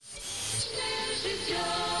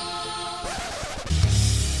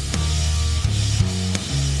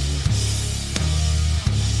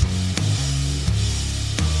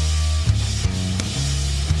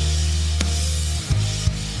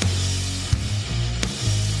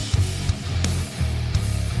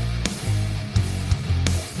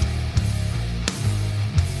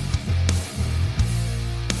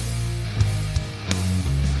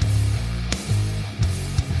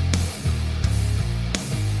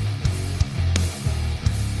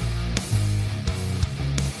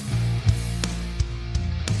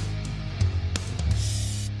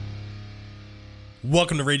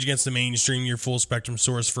Welcome to Rage Against the Mainstream, your full spectrum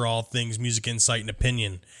source for all things music, insight, and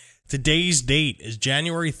opinion. Today's date is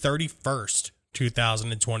January 31st,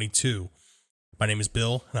 2022. My name is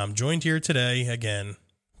Bill, and I'm joined here today again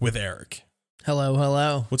with Eric. Hello,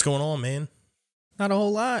 hello. What's going on, man? Not a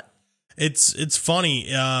whole lot. It's funny.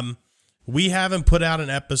 We haven't put out an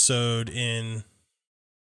episode in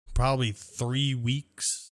probably 3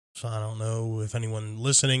 weeks, so I don't know if anyone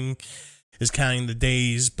listening is counting the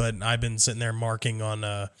days, but I've been sitting there marking on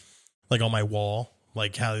on my wall,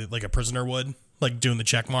 like how like a prisoner would, like doing the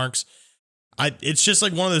check marks. It's just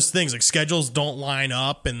like one of those things, like schedules don't line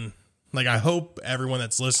up, and like I hope everyone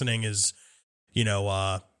that's listening is,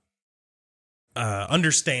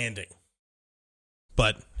 understanding.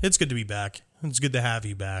 But it's good to be back. It's good to have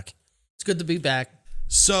you back. It's good to be back.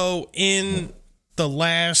 So in the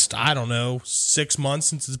last, 6 months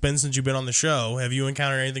since you've been on the show, have you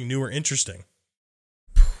encountered anything new or interesting?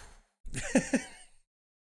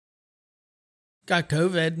 Got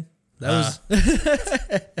COVID. That was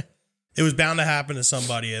It was bound to happen to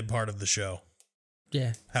somebody a part of the show.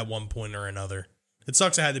 Yeah. At one point or another. It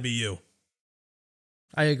sucks it had to be you.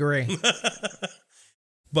 I agree.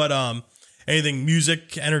 But anything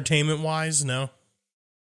music entertainment wise? No.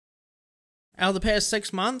 Out of the past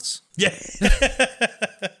 6 months? Yeah.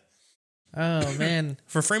 Oh, man.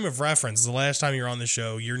 For frame of reference, the last time you were on the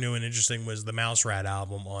show, your new and interesting was the Mouse Rat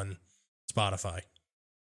album on Spotify.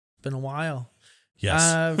 Been a while.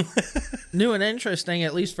 Yes. New and interesting,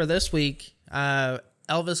 at least for this week,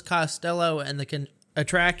 Elvis Costello and the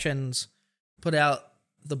Attractions put out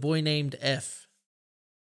The Boy Named If.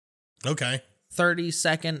 Okay.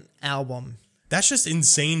 32nd album. That's just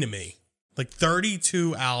insane to me. Like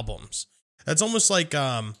 32 albums. That's almost like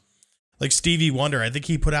Stevie Wonder. I think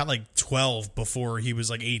he put out like 12 before he was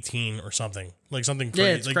like 18 or something. Like something crazy.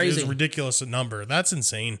 Yeah, it's like crazy. It was a ridiculous number. That's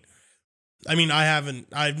insane. I mean,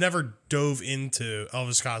 I've never dove into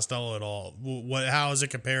Elvis Costello at all. How is it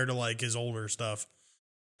compared to like his older stuff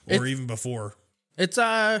or even before? It's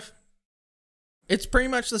pretty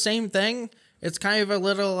much the same thing. It's kind of a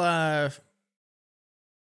little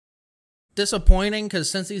disappointing because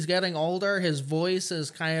since he's getting older, his voice is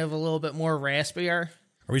kind of a little bit more raspier.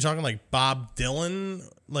 Are we talking like Bob Dylan?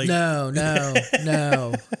 Like No.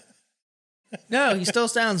 No, he still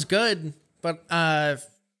sounds good, but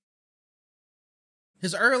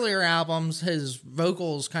his earlier albums, his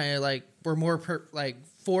vocals kind of like were more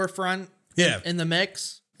forefront in the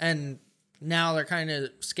mix, and now they're kind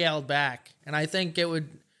of scaled back. And I think it would,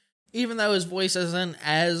 even though his voice isn't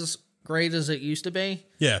as great as it used to be,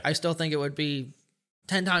 I still think it would be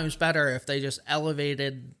 10 times better if they just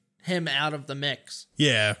elevated him out of the mix.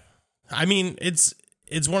 Yeah. I mean, it's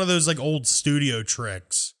one of those like old studio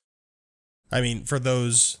tricks. I mean, for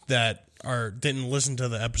those that didn't listen to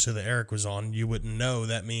the episode that Eric was on, you wouldn't know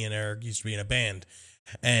that me and Eric used to be in a band.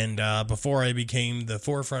 And before I became the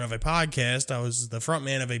forefront of a podcast, I was the front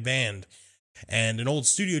man of a band. And an old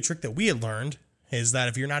studio trick that we had learned is that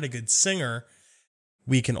if you're not a good singer,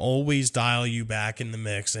 we can always dial you back in the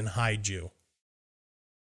mix and hide you.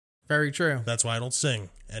 Very true. That's why I don't sing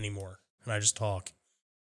anymore, and I just talk.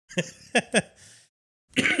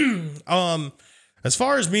 As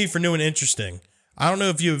far as me for new and interesting, I don't know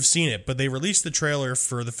if you have seen it, but they released the trailer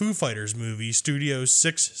for the Foo Fighters movie, Studio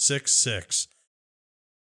 666.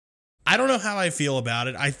 I don't know how I feel about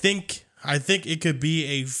it. I think it could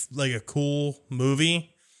be a cool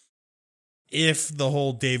movie if the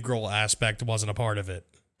whole Dave Grohl aspect wasn't a part of it.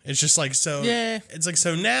 It's just like, so yeah. It's like,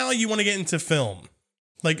 so now you want to get into film.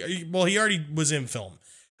 Like, well, he already was in film,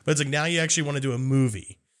 but it's like now you actually want to do a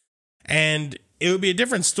movie. And it would be a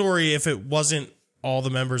different story if it wasn't all the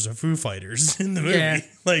members of Foo Fighters in the movie. Yeah.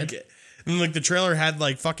 Like the trailer had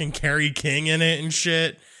like fucking Carrie King in it and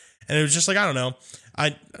shit. And it was just like, I don't know.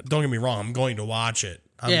 Don't get me wrong, I'm going to watch it.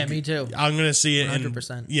 Me too. I'm going to see it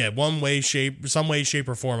 100%. Some way, shape,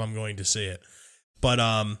 or form. I'm going to see it. But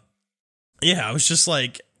I was just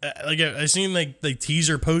like I seen like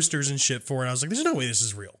teaser posters and shit for it. I was like, there's no way this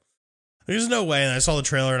is real. There's no way. And I saw the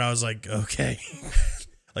trailer and I was like, okay,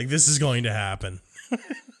 like this is going to happen.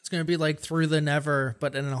 It's going to be like Through the Never,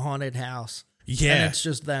 but in a haunted house. Yeah. And it's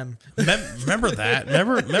just them. Remember that?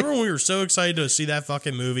 Remember when we were so excited to see that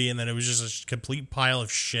fucking movie and then it was just a complete pile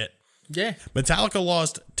of shit. Yeah. Metallica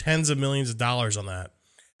lost tens of millions of dollars on that.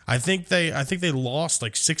 I think they lost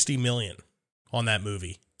like 60 million on that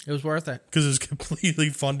movie. It was worth it. Because it was completely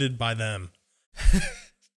funded by them.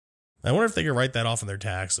 I wonder if they could write that off in their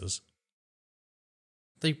taxes.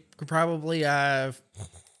 They could probably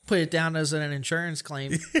put it down as an insurance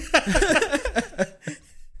claim.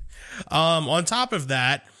 On top of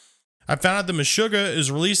that, I found out that Meshuggah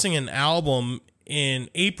is releasing an album in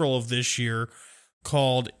April of this year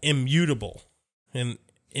called Immutable. And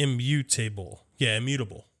Immutable. Yeah,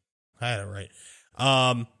 Immutable. I had it right.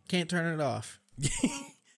 Can't turn it off.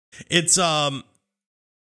 It's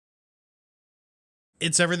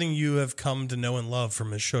everything you have come to know and love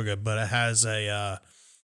from Meshuggah, but it has a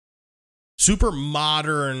super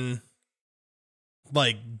modern,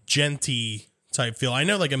 like, djenty type feel. I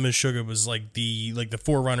know, like, a Meshuggah was like the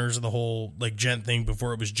forerunners of the whole like djent thing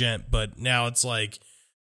before it was djent, but now it's like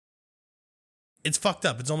it's fucked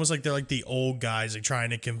up. It's almost like they're like the old guys like trying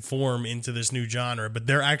to conform into this new genre, but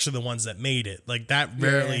they're actually the ones that made it. Like that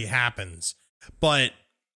rarely happens. But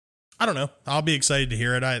I don't know. I'll be excited to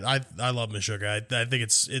hear it. I love Meshuggah. I think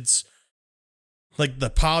it's like the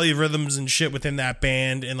polyrhythms and shit within that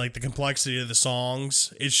band and like the complexity of the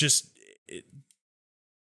songs. It's just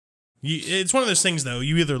it's one of those things though.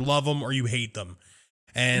 You either love them or you hate them,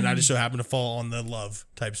 and I just so happen to fall on the love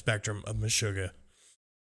type spectrum of Meshuggah.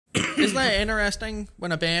 Isn't that interesting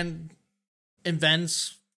when a band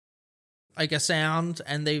invents like a sound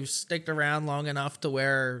and they've sticked around long enough to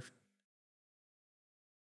where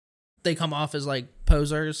they come off as like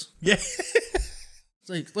posers? Yeah. It's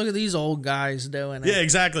like, look at these old guys doing it. Yeah,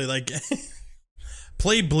 exactly. Like,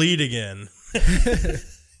 play Bleed again.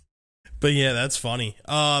 But yeah, that's funny.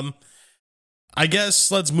 I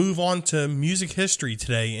guess let's move on to music history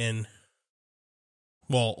today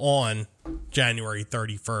on January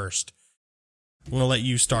 31st. I'm going to let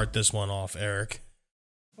you start this one off, Eric.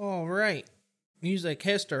 All right. Music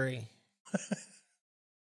history.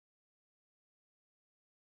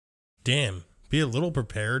 Damn. Be a little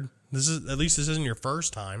prepared. At least this isn't your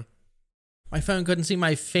first time. My phone couldn't see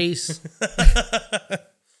my face.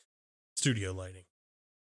 Studio lighting.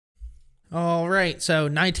 All right. So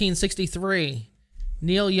 1963,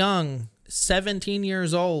 Neil Young, 17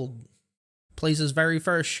 years old, plays his very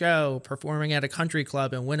first show performing at a country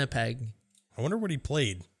club in Winnipeg. I wonder what he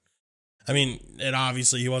played. I mean, and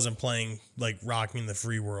obviously he wasn't playing like Rock Me in the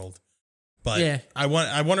Free World, but yeah. I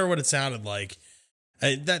wonder what it sounded like.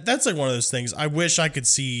 That's like one of those things. I wish I could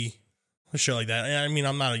see a show like that. I mean,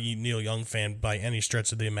 I'm not a Neil Young fan by any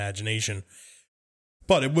stretch of the imagination,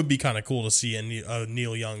 but it would be kind of cool to see a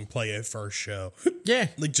Neil Young play a first show. Yeah,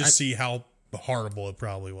 like just see how horrible it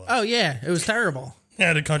probably was. Oh yeah, it was terrible.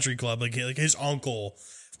 At a country club, like his uncle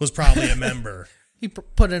was probably a member. He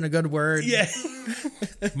put in a good word. Yeah,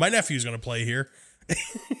 my nephew's gonna play here.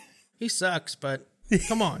 He sucks, but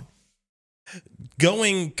come on.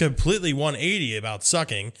 Going completely 180 about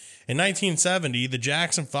sucking, in 1970, the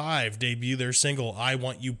Jackson 5 debuted their single, I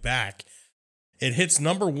Want You Back. It hits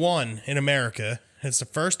number 1 in America. It's the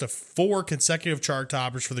first of 4 consecutive chart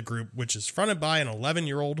toppers for the group, which is fronted by an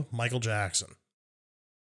 11-year-old Michael Jackson.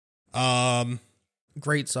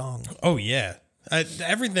 Great song. Oh, yeah.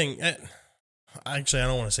 Everything... Actually, I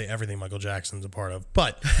don't want to say everything Michael Jackson's a part of,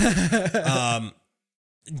 but...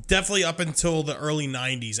 definitely up until the early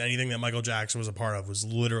 90s, anything that Michael Jackson was a part of was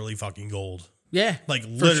literally fucking gold. Yeah. Like,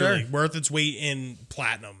 literally, worth its weight in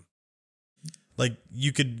platinum. Like,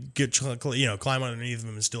 you could climb underneath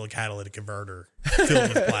him and steal a catalytic converter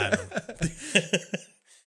filled with platinum.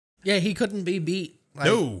 Yeah, he couldn't be beat. Like,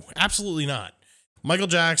 no, absolutely not. Michael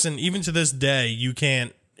Jackson, even to this day, you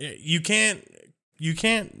can't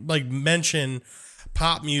like mention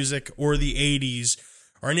pop music or the 80s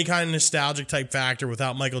or any kind of nostalgic type factor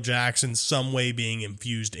without Michael Jackson some way being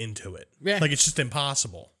infused into it. Yeah. Like, it's just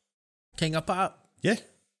impossible. King of pop. Yeah.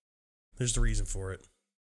 There's the reason for it.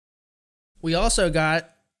 We also got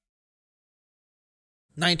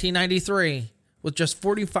 1993 with just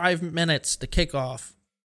 45 minutes to kick off.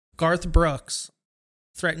 Garth Brooks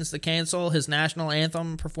threatens to cancel his national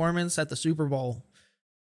anthem performance at the Super Bowl.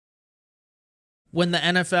 When the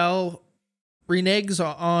NFL reneges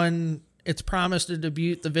on its promise to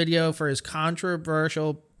debut the video for his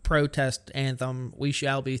controversial protest anthem, We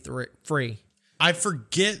Shall Be Free. I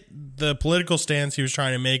forget the political stance he was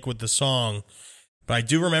trying to make with the song, but I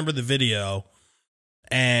do remember the video,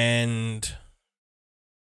 and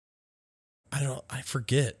I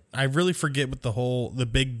forget. I really forget what the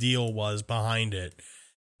big deal was behind it.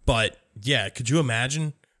 But yeah, could you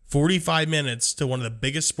imagine 45 minutes to one of the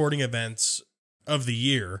biggest sporting events of the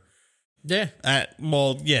year? Yeah.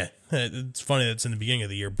 It's funny that it's in the beginning of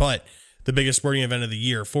the year, but the biggest sporting event of the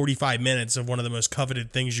year, 45 minutes of one of the most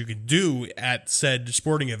coveted things you could do at said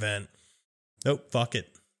sporting event. Nope, fuck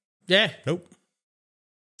it. Yeah. Nope.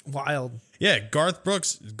 Wild. Yeah, Garth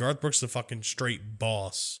Brooks is the fucking straight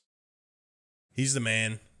boss. He's the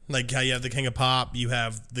man. Like how you have the king of pop, you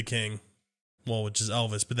have the king, well, which is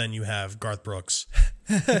Elvis, but then you have Garth Brooks.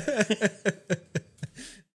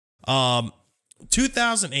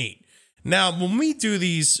 2008. Now, when we do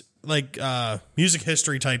these like music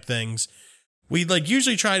history type things, we like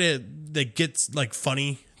usually try to like get like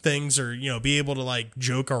funny things or, you know, be able to like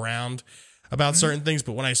joke around about certain things.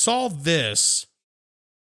 But when I saw this,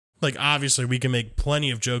 like obviously we can make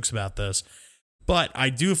plenty of jokes about this, but I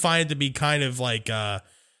do find it to be kind of like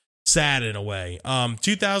sad in a way.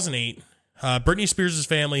 2008, Britney Spears'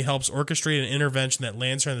 family helps orchestrate an intervention that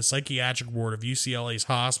lands her in the psychiatric ward of UCLA's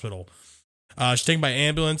hospital. She's taken by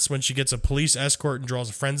ambulance when she gets a police escort and draws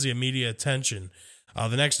a frenzy of media attention.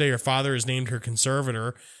 The next day, her father is named her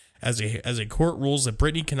conservator as a court rules that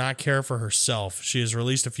Britney cannot care for herself. She is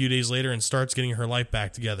released a few days later and starts getting her life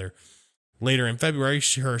back together. Later in February,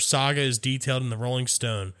 her saga is detailed in the Rolling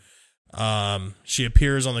Stone. She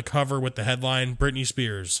appears on the cover with the headline, Britney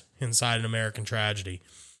Spears, Inside an American Tragedy.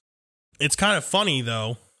 It's kind of funny,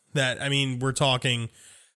 though, that, I mean, we're talking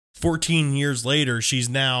 14 years later, she's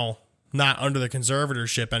now not under the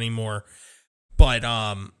conservatorship anymore. But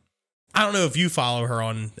I don't know if you follow her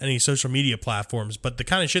on any social media platforms, but the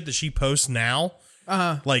kind of shit that she posts now,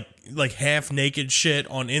 like half naked shit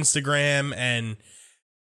on Instagram, and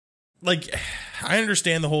like I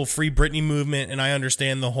understand the whole Free Britney movement, and I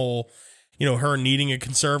understand the whole, you know, her needing a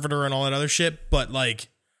conservator and all that other shit, but like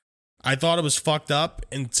I thought it was fucked up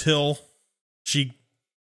until she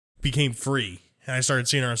became free and I started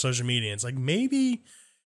seeing her on social media. It's like maybe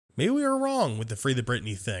we were wrong with the Free the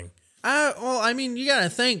Britney thing. Well, I mean, you gotta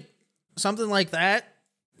think something like that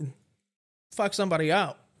fuck somebody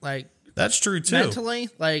up. Like, that's true too. Mentally,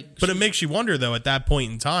 like, but it makes you wonder though at that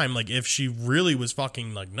point in time, like if she really was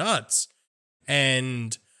fucking like nuts,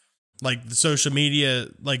 and like the social media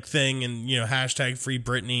like thing, and you know, hashtag Free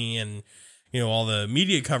Britney, and you know, all the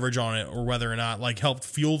media coverage on it, or whether or not like helped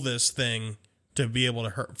fuel this thing to be able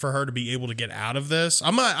to for her to be able to get out of this. I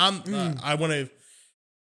want to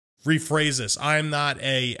rephrase this. I'm not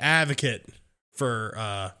a advocate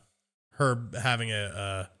for her having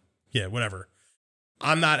whatever.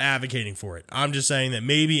 I'm not advocating for it. I'm just saying that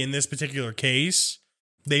maybe in this particular case,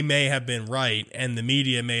 they may have been right and the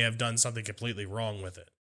media may have done something completely wrong with it.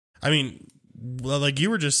 I mean, like you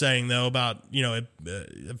were just saying though about, you know,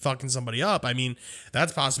 fucking somebody up. I mean,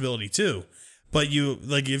 that's a possibility too. But you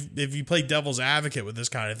like if you play devil's advocate with this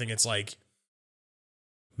kind of thing, it's like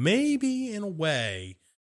maybe in a way,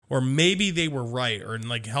 or maybe they were right, or in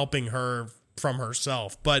like helping her from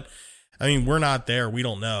herself. But I mean, we're not there. We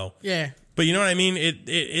don't know. Yeah. But you know what I mean?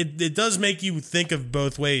 It does make you think of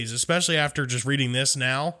both ways, especially after just reading this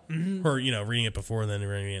now, or, you know, reading it before and then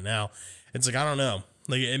reading it now. It's like, I don't know.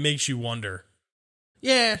 Like, it makes you wonder.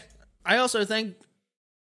 Yeah. I also think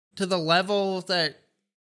to the level that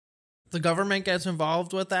the government gets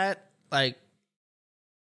involved with that, like,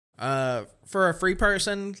 for a free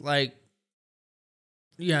person, like,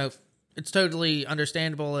 you know, it's totally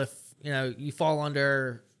understandable if, you know, you fall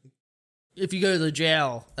under, if you go to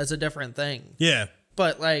jail, that's a different thing. Yeah.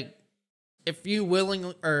 But like, if you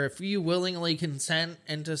willingly consent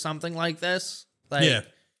into something like this, like, yeah,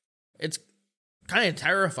 it's kind of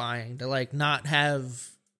terrifying to like not have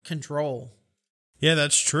control. Yeah,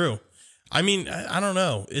 that's true. I mean, I don't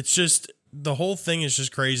know. It's just, the whole thing is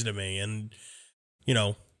just crazy to me. And, you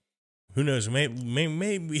know, who knows? We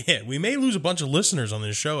may lose a bunch of listeners on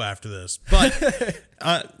this show after this. But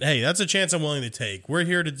hey, that's a chance I'm willing to take. We're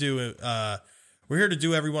here to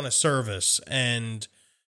do everyone a service, and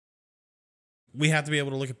we have to be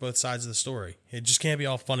able to look at both sides of the story. It just can't be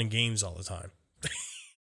all fun and games all the time.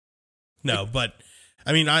 No, but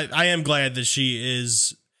I mean, I am glad that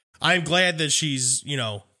she's, you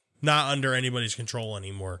know, not under anybody's control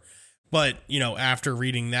anymore. But, you know, after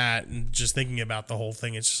reading that and just thinking about the whole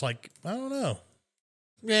thing, it's just like, I don't know.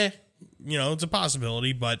 Yeah. You know, it's a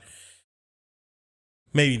possibility, but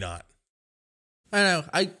maybe not. I know.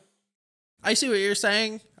 I see what you're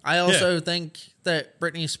saying. I also think that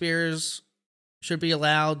Britney Spears should be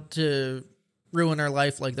allowed to ruin her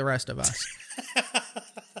life like the rest of us.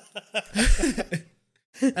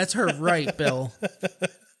 That's her right, Bill.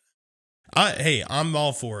 Hey, I'm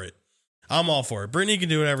all for it. Britney can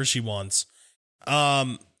do whatever she wants.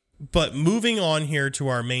 But moving on here to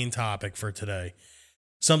our main topic for today,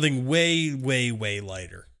 something way, way, way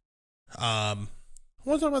lighter. I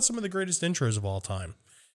want to talk about some of the greatest intros of all time.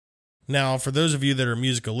 Now, for those of you that are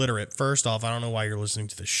music illiterate, first off, I don't know why you're listening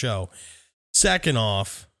to the show. Second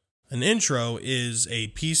off, an intro is a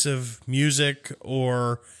piece of music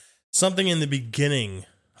or something in the beginning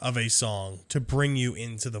of a song to bring you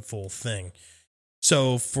into the full thing.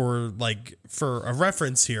 So for a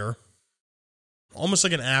reference here, almost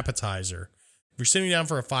like an appetizer. If you're sitting down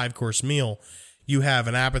for a 5-course meal, you have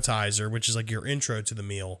an appetizer, which is like your intro to the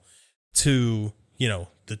meal, to, you know,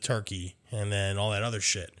 the turkey and then all that other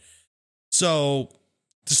shit. So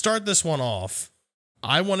to start this one off,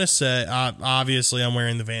 I want to say, obviously I'm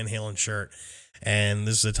wearing the Van Halen shirt, and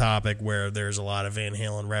this is a topic where there's a lot of Van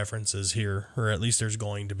Halen references here, or at least there's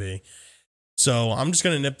going to be. So I'm just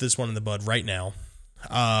going to nip this one in the bud right now.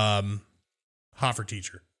 Hot for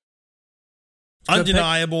Teacher.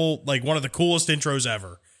 Undeniable, like one of the coolest intros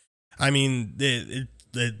ever. I mean,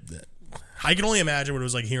 I can only imagine what it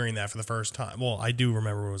was like hearing that for the first time. Well, I do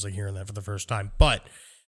remember what it was like hearing that for the first time, but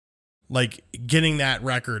like getting that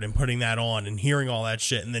record and putting that on and hearing all that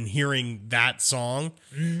shit and then hearing that song,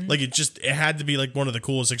 like it had to be like one of the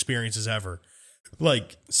coolest experiences ever.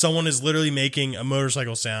 Like someone is literally making a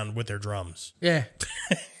motorcycle sound with their drums. Yeah.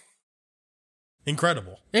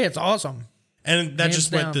 Incredible. Yeah, it's awesome. And that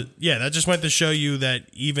just went to show you that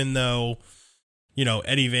even though, you know,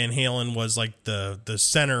 Eddie Van Halen was like the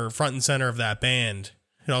center, front and center of that band,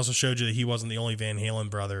 it also showed you that he wasn't the only Van Halen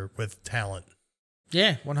brother with talent.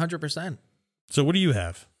 Yeah, 100%. So what do you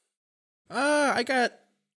have? I got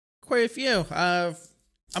quite a few. I'm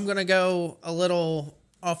going to go a little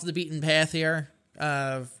off the beaten path here.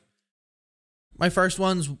 My first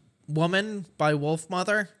one's Woman by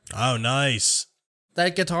Wolfmother. Oh, nice.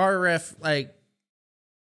 That guitar riff, like,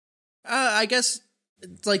 I guess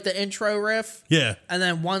it's like the intro riff. Yeah. And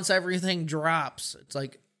then once everything drops, it's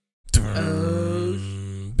like,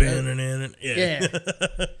 yeah.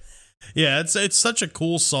 Yeah, it's such a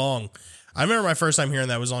cool song. I remember my first time hearing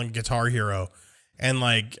that was on Guitar Hero, and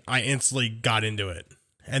like I instantly got into it.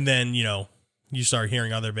 And then, you know, you start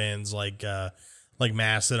hearing other bands like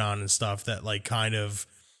Mastodon and stuff that like kind of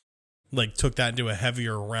like took that into a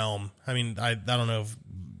heavier realm. I mean, I don't know if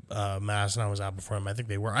Mastodon was out before him. I think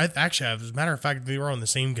they were. As a matter of fact, they were on the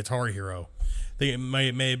same Guitar Hero. It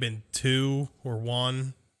may have been 2 or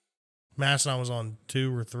 1. Mastodon was on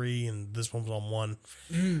 2 or 3, and this one was on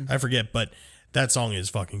 1. I forget, but that song is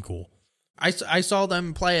fucking cool. I saw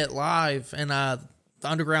them play it live in the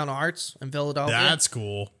Underground Arts in Philadelphia. That's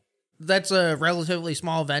cool. That's a relatively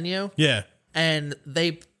small venue. Yeah. And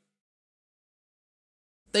they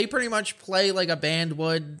pretty much play like a band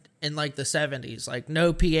would in like the 70s. Like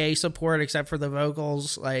no PA support except for the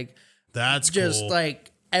vocals. Like that's just cool.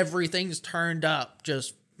 Like everything's turned up,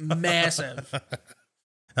 just massive.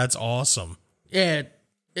 That's awesome. Yeah,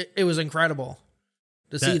 it was incredible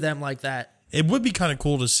to see them like that. It would be kind of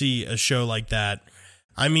cool to see a show like that.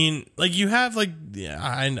 I mean, like you have like,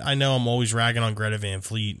 I know I'm always ragging on Greta Van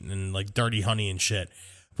Fleet and like Dirty Honey and shit.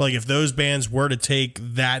 But like if those bands were to take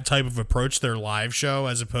that type of approach to their live show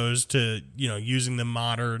as opposed to, you know, using the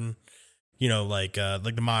modern, you know, like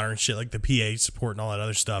the modern shit, like the PA support and all that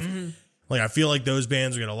other stuff. Like I feel like those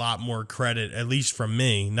bands would get a lot more credit, at least from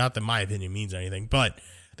me. Not that my opinion means anything, but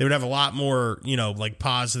they would have a lot more, you know, like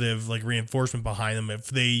positive, like reinforcement behind them if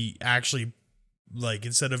they actually, like,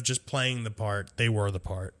 instead of just playing the part, they were the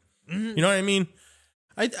part. You know what I mean?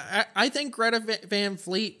 I think Greta Van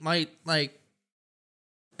Fleet might, like,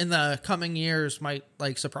 in the coming years, might,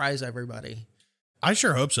 like, surprise everybody. I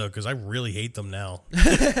sure hope so, because I really hate them now.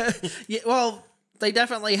 Yeah, well, they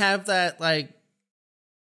definitely have that, like,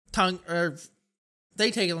 tongue, or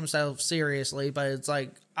they take themselves seriously, but it's,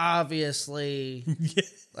 like, obviously,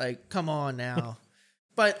 like, come on now.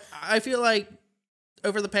 But I feel like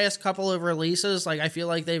over the past couple of releases, like, I feel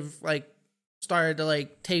like they've, like, started to,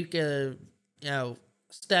 like, take a, you know,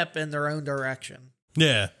 step in their own direction.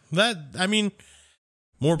 Yeah, I mean,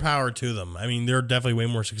 more power to them. I mean, they're definitely way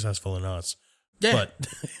more successful than us. Yeah. But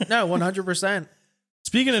No, 100%.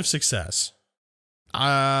 Speaking of success,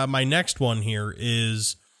 my next one here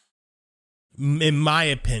is, in my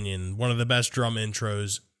opinion, one of the best drum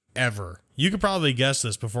intros ever. You could probably guess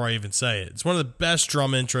this before I even say it. It's one of the best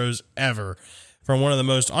drum intros ever from one of the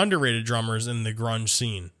most underrated drummers in the grunge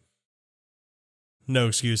scene. No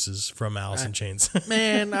Excuses from Alice in Chains.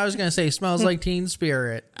 Man, I was going to say Smells Like Teen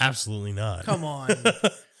Spirit. Absolutely not. Come on.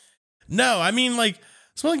 No, I mean, like,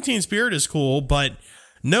 Smells Like Teen Spirit is cool, but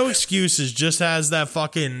No Excuses just has that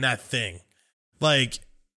thing. Like,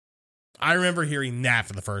 I remember hearing that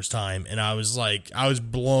for the first time, and I was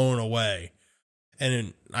blown away.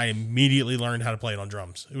 And I immediately learned how to play it on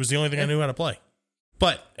drums. It was the only thing I knew how to play.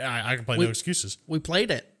 But I can play No Excuses. We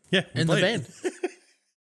played it. Yeah, in the band.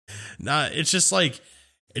 Nah, it's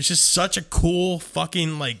just such a cool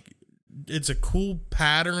fucking, like, it's a cool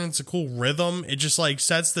pattern. It's a cool rhythm. It just, like,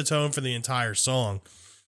 sets the tone for the entire song.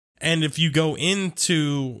 And if you go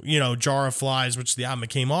into, you know, Jar of Flies, which the album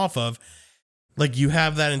came off of, like, you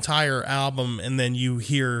have that entire album and then you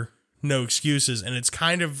hear No Excuses, and it's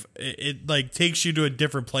kind of, it like takes you to a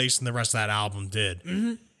different place than the rest of that album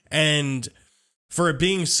did. And for it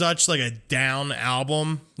being such like a down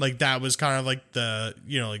album, like that was kind of like the,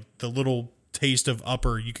 like the little taste of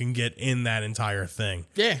upper you can get in that entire thing.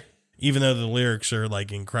 Yeah. Even though the lyrics are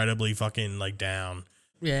like incredibly fucking like down.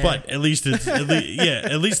 Yeah. But at least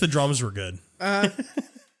at least the drums were good.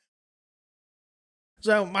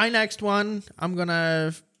 So my next one, all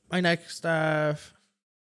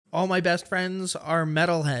my best friends are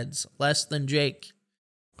metalheads, less than Jake.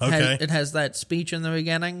 Okay. It has that speech in the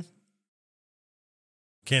beginning.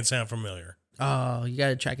 Can't sound familiar. Oh, you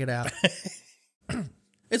gotta check it out.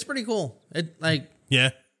 It's pretty cool.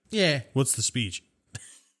 Yeah. What's the speech?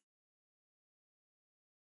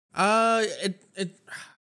 I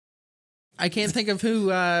can't think of who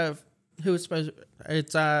it's supposed.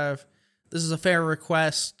 It's this is a fair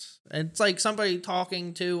request. It's like somebody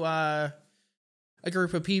talking to a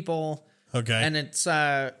group of people. Okay. And it's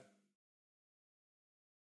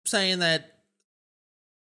saying that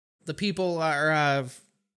the people are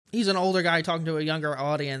he's an older guy talking to a younger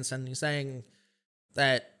audience, and he's saying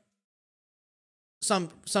that some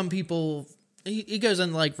people he goes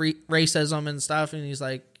into like racism and stuff, and he's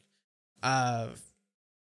like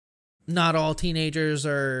not all teenagers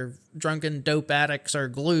are drunken dope addicts or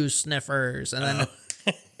glue sniffers, and then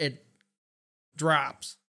it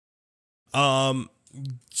drops.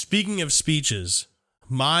 Speaking of speeches,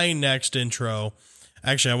 my next intro,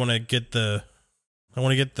 actually I want to get the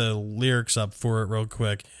lyrics up for it real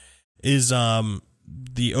quick, is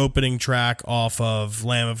the opening track off of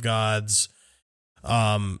Lamb of God's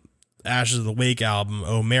Ashes of the Wake album,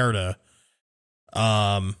 Omerta.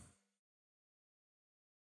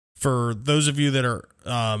 For those of you that are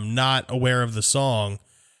not aware of the song,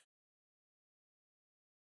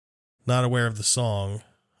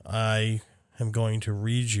 I am going to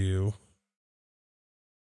read you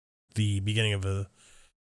the beginning of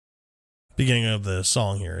the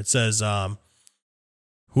song here. It says,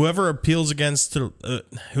 whoever appeals to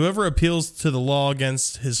the law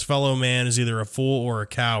against his fellow man is either a fool or a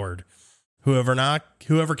coward.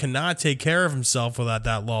 Whoever cannot take care of himself without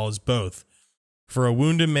that law is both. For a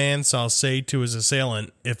wounded man shall say to his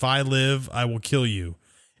assailant, if I live, I will kill you.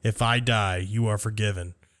 If I die, you are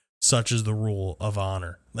forgiven. Such is the rule of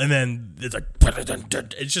honor. And then it's like,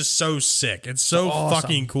 it's just so sick. It's so awesome.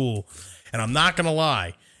 Fucking cool. And I'm not going to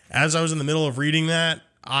lie. As I was in the middle of reading that,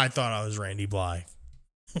 I thought I was Randy Blythe.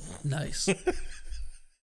 Nice.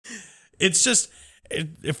 It's just,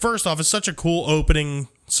 first off, it's such a cool opening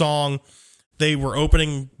song. They were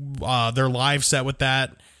opening their live set with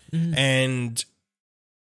that. Mm-hmm. And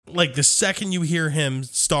like the second you hear him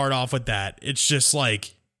start off with that, it's just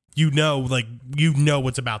like, you know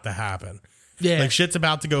what's about to happen. Yeah. Like shit's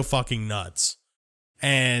about to go fucking nuts.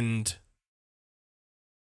 And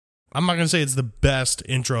I'm not going to say it's the best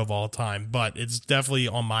intro of all time, but it's definitely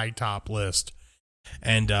on my top list.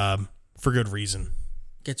 And for good reason.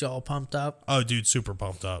 Get you all pumped up. Oh, dude, super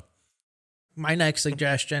pumped up. My next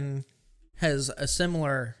suggestion has a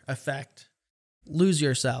similar effect. Lose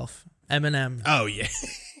Yourself, Eminem. Oh, yeah.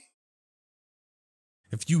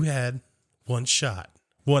 If you had one shot,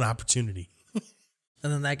 one opportunity.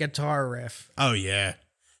 And then that guitar riff. Oh, yeah.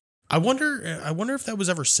 I wonder if that was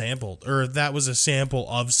ever sampled, or if that was a sample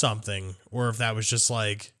of something, or if that was just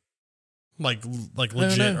like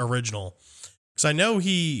legit original. Because I know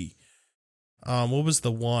he, what was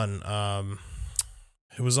the one?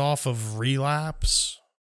 It was off of Relapse,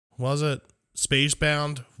 was it?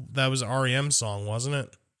 Spacebound? That was an REM song, wasn't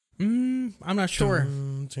it? I'm not sure.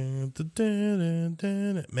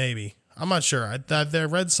 Maybe. I'm not sure. I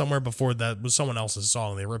read somewhere before that was someone else's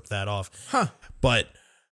song. They ripped that off. Huh. But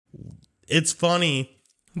it's funny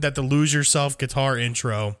that the Lose Yourself guitar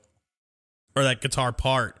intro, or that guitar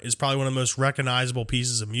part, is probably one of the most recognizable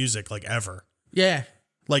pieces of music like ever. Yeah.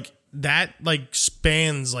 Like that like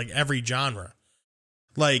spans like every genre.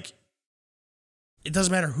 Like it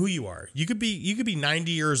doesn't matter who you are. You could be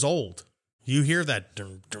 90 years old. You hear that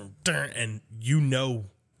dun, dun, dun, and you know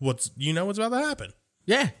what's about to happen.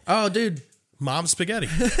 Yeah. Oh, dude. Mom spaghetti.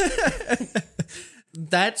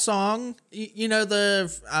 That song, you know the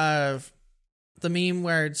meme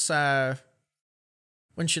where it's when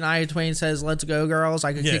Shania Twain says "Let's go, girls."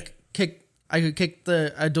 I could kick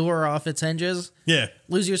a door off its hinges. Yeah.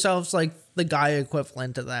 Lose Yourself's like the guy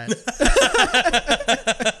equivalent to that.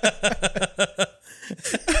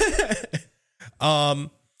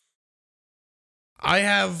 I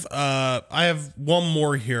have one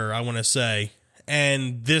more here I want to say,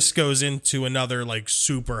 and this goes into another like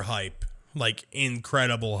super hype, like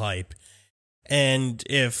incredible hype. And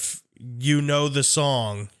if you know the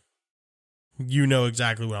song, you know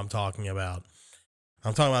exactly what I'm talking about.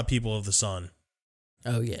 I'm talking about People of the Sun.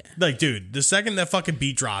 Oh yeah. Like, dude, the second that fucking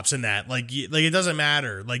beat drops in that, like it doesn't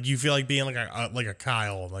matter. Like, you feel like being like a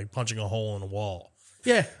Kyle, like punching a hole in a wall.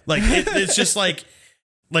 Yeah. Like it's just like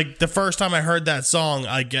the first time I heard that song,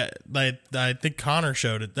 I think Connor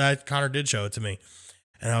showed it. Connor did show it to me,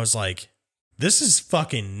 and I was like, this is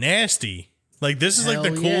fucking nasty. Like, this is like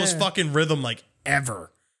the coolest fucking rhythm like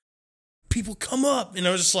ever. People come up, and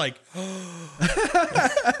I was just like,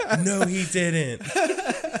 oh, no, he didn't.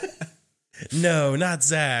 No, not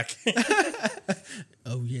Zach.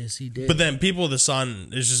 Oh yes, he did. But then People of the Sun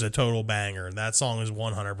is just a total banger. That song is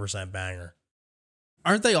 100% banger.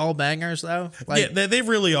 Aren't they all bangers though? Like, yeah, they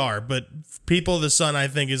really are. But People of the Sun, I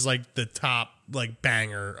think, is like the top like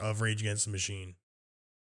banger of Rage Against the Machine.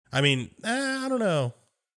 I mean, I don't know.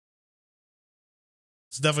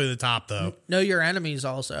 It's definitely the top though. Know Your Enemies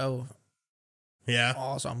also. Yeah.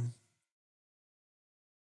 Awesome.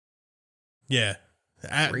 Yeah.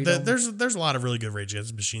 There's a lot of really good Rage Against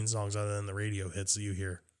the Machine songs other than the radio hits that you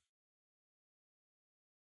hear.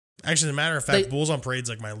 Actually, as a matter of fact, Bulls on Parade's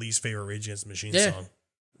like my least favorite Rage Against the Machine song.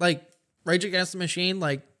 Like, Rage Against the Machine,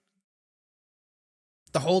 like,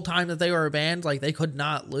 the whole time that they were a band, like, they could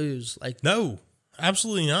not lose. Like, no,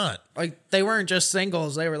 absolutely not. Like, they weren't just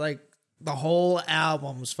singles. They were, like, the whole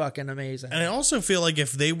album's fucking amazing. And I also feel like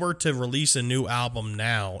if they were to release a new album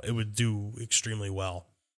now, it would do extremely well.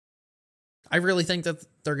 I really think that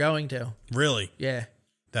they're going to. Really? Yeah.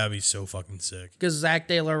 That'd be so fucking sick. Because Zach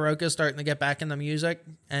De La Rocha's starting to get back in the music.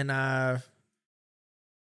 And I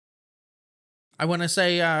want to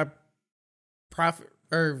say Prophets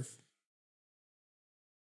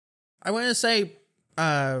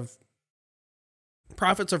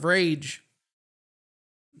of Rage,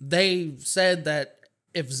 they said that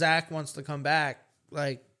if Zach wants to come back,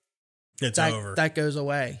 like, it's over. That goes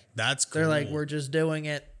away. That's cool. They're like, we're just doing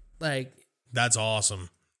it, like... That's awesome.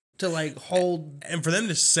 To, like, hold... And for them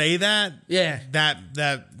to say that... Yeah. That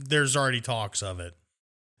there's already talks of it.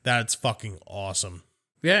 That's fucking awesome.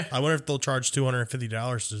 Yeah. I wonder if they'll charge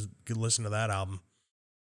 $250 to listen to that album.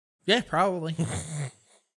 Yeah, probably.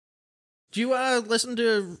 Do you listen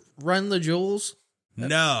to Run the Jewels?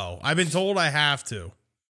 No. I've been told I have to.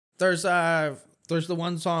 There's the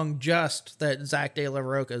one song Just that Zach De La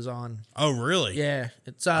Rocha's on. Oh, really? Yeah.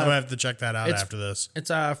 It's I'm gonna have to check that out after this.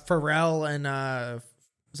 It's Pharrell and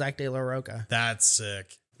Zach De La Rocha. That's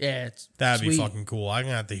sick. Yeah, that'd be fucking cool. I'm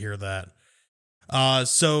gonna have to hear that.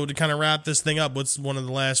 So to kind of wrap this thing up, what's one of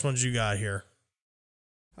the last ones you got here?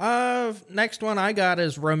 Next one I got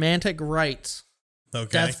is Romantic Rights.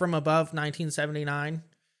 Okay. Death from Above, 1979.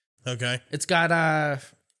 Okay. It's got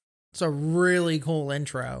it's a really cool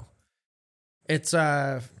intro. It's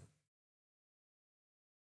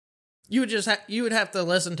you would have to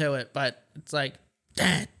listen to it, but it's like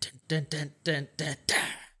dun, dun, dun, dun, dun, dun.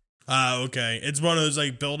 Okay. It's one of those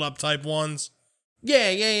like build up type ones.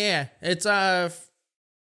 Yeah. It's I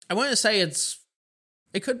want to say it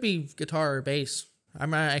could be guitar or bass.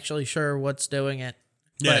 I'm not actually sure what's doing it.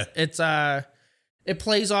 Yeah. But it's it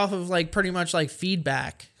plays off of like pretty much like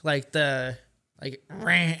feedback, like the like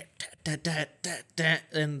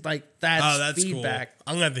and like that's feedback. Cool.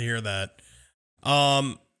 I'm gonna have to hear that.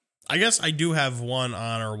 I guess I do have one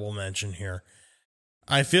honorable mention here.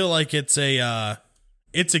 I feel like it's a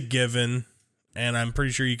given, and I'm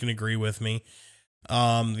pretty sure you can agree with me.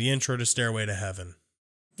 The intro to Stairway to Heaven.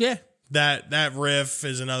 Yeah. That riff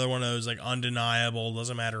is another one of those like undeniable.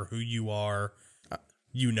 Doesn't matter who you are,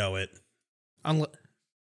 you know it.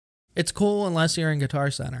 It's cool unless you're in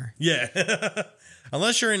Guitar Center. Yeah.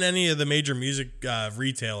 Unless you're in any of the major music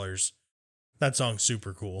retailers. That song's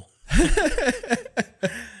super cool.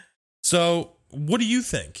 So, what do you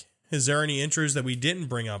think? Is there any intros that we didn't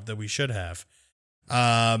bring up that we should have?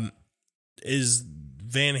 Is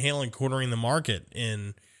Van Halen cornering the market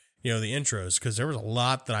in, the intros? Because there was a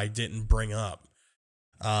lot that I didn't bring up.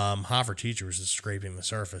 Hot for Teachers is scraping the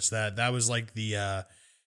surface. That was like the...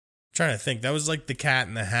 trying to think. That was like the Cat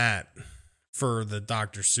in the Hat for the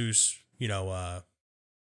Dr. Seuss, Dr.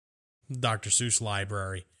 Seuss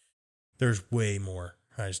library. There's way more.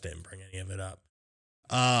 I just didn't bring any of it up.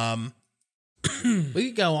 We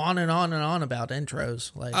could go on and on and on about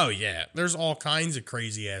intros. Like, oh yeah, there's all kinds of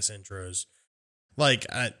crazy ass intros. Like,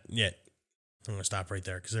 I'm gonna stop right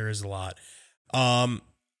there because there is a lot.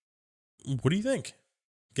 What do you think?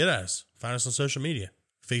 Get at us. Find us on social media.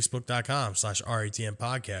 Facebook.com/RATM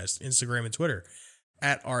podcast, Instagram and Twitter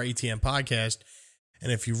 @RATM podcast.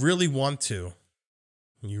 And if you really want to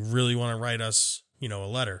write us, a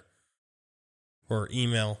letter or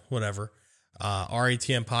email, whatever,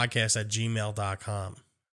 ratmpodcast@gmail.com.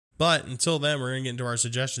 But until then, we're going to get into our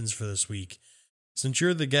suggestions for this week. Since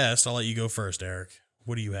you're the guest, I'll let you go first, Eric.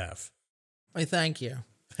 what do you have? I thank you.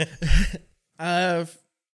 My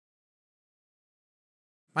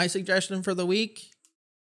suggestion for the week,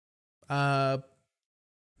 Pump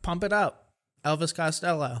It Up, Elvis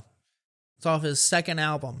Costello. It's off his second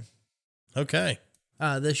album. Okay.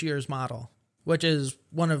 This year's Model, which is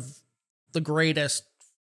one of the greatest,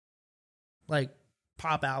 like,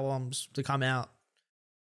 pop albums to come out.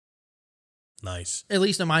 Nice. At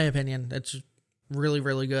least in my opinion. It's really,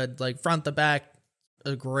 really good. Like, front to back,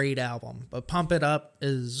 a great album. But Pump It Up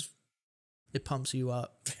it pumps you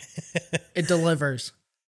up. It delivers.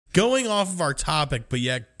 Going off of our topic, but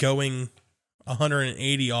yet going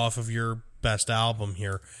 180 off of your best album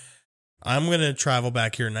here, I'm going to travel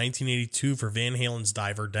back here in 1982 for Van Halen's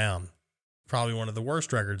Diver Down. Probably one of the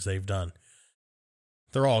worst records they've done.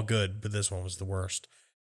 They're all good, but this one was the worst.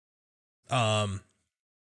 The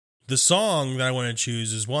song that I want to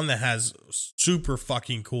choose is one that has super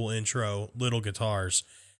fucking cool intro, little guitars.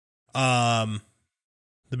 The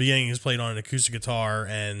beginning is played on an acoustic guitar,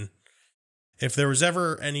 and if there was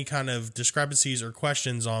ever any kind of discrepancies or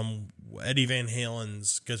questions on Eddie Van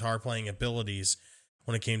Halen's guitar playing abilities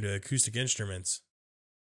when it came to acoustic instruments,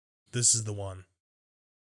 this is the one.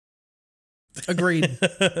 Agreed.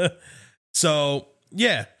 So,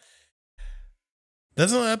 yeah.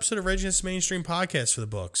 That's another episode of Rage Against the Mainstream podcast for the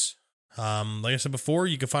books. Like I said before,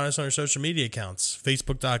 you can find us on our social media accounts,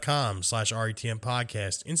 facebook.com/RETM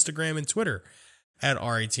podcast, Instagram and Twitter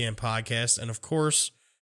 @RETM podcast. And of course,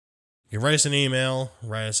 you can write us an email,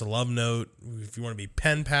 write us a love note. If you want to be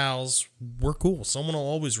pen pals, we're cool. Someone will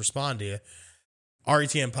always respond to you.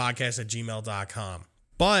 RETMpodcast@gmail.com.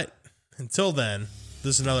 But until then,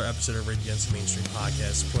 this is another episode of Rage Against the Mainstream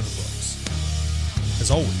podcast for the books.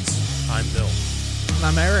 As always, I'm Bill. And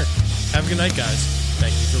I'm Eric. Have a good night, guys.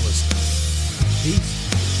 Thank you for listening. Peace.